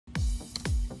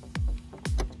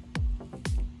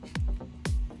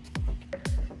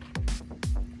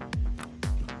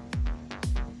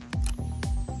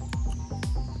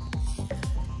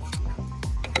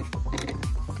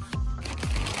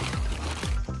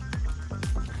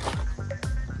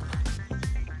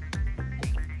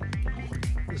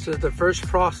This is the first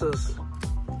process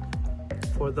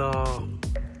for the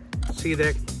Sea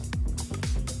Dek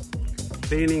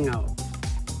cleaning out.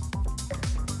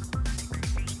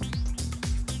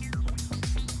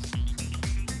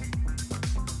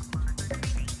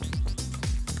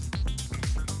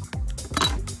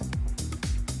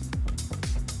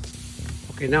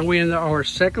 Okay, now we're in our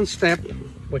second step,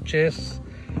 which is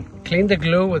clean the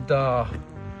glue with the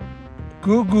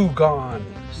goo gone.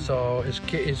 So it's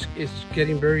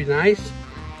getting very nice,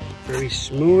 very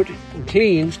smooth and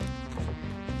clean.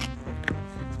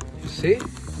 You see?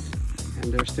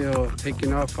 And they're still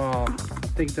taking off. I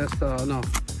think that's the, no,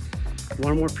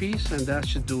 one more piece and that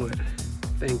should do it.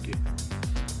 Thank you.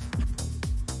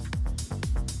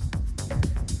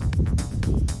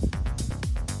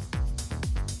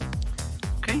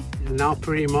 Okay, and now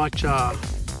pretty much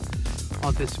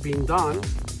all this being done.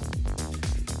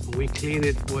 We clean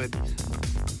it with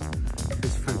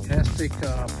this fantastic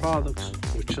products,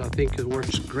 which I think it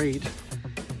works great.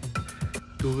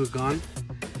 Goo Gone.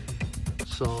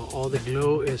 So all the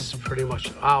glue is pretty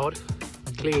much out,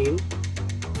 clean.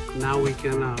 Now we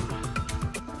can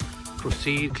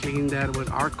proceed clean that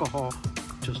with alcohol,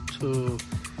 just to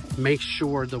make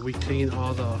sure that we clean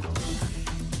all the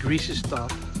greasy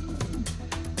stuff.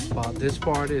 But this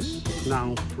part is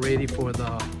now ready for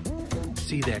the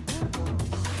Sea Dek.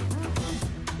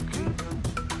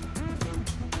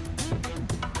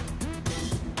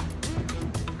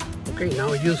 Okay,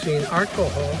 now using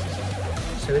alcohol,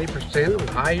 70%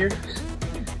 or higher,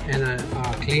 and a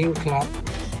clean cloth.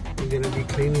 We're gonna be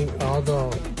cleaning all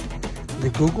the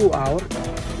goo out.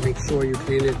 Make sure you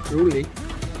clean it thoroughly.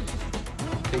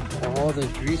 Take all the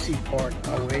greasy part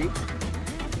away.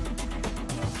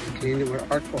 Clean it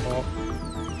with alcohol.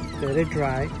 Let it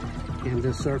dry, and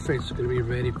the surface is gonna be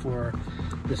ready for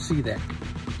the Sea Dek.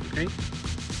 Okay,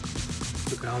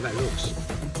 look at how that looks.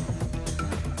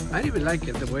 I even like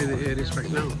it the way that it is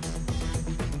right now.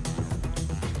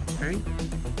 Okay.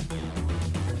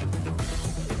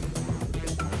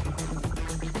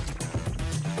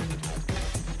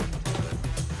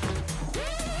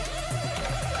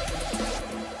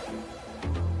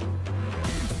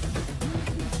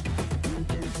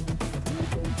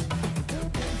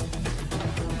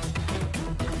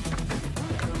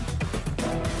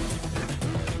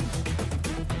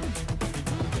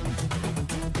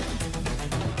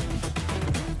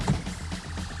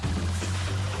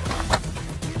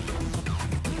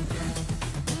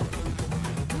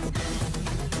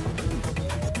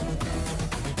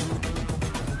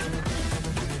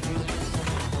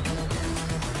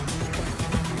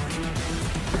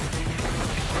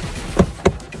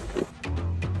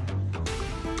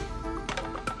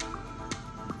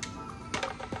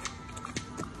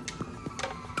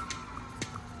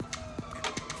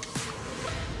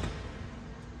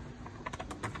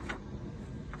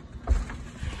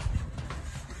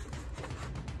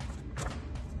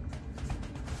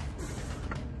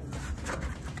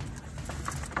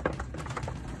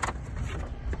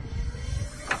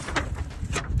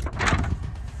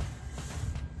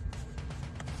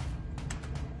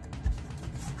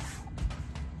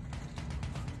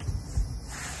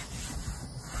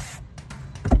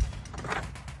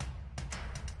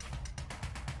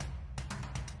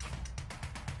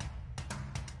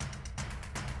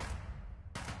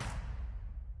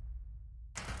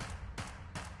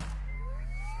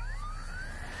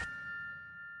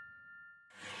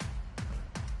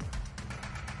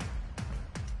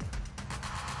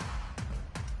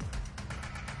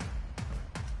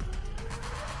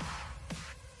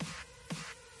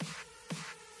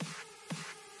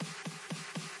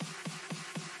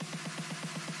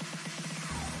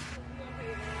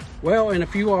 Well, in a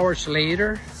few hours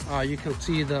later, you can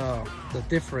see the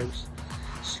difference.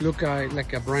 It's look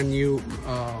like a brand new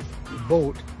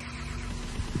boat.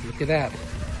 Look at that.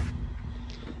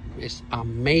 It's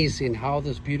amazing how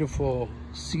this beautiful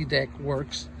Sea Dek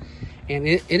works. And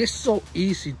it is so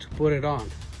easy to put it on.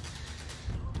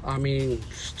 I mean,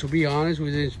 to be honest, we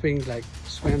didn't spend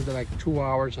like 2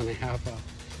 hours and a half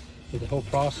with the whole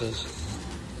process.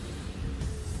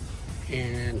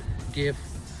 And give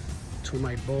to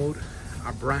my boat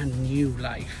a brand new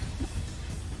life.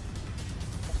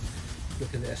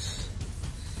 Look at this.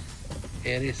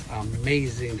 It is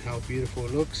amazing how beautiful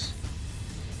it looks.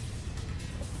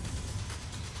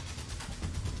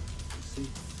 See?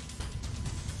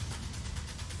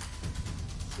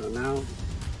 So now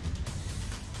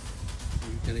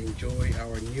we can enjoy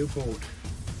our new boat.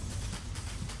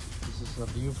 This is a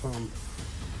view from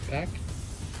back.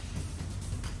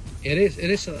 It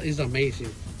is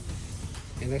amazing.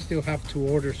 And I still have to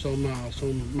order some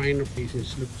minor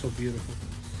pieces. Look so beautiful.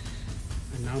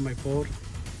 And now my boat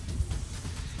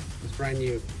is brand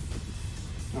new.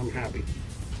 I'm happy.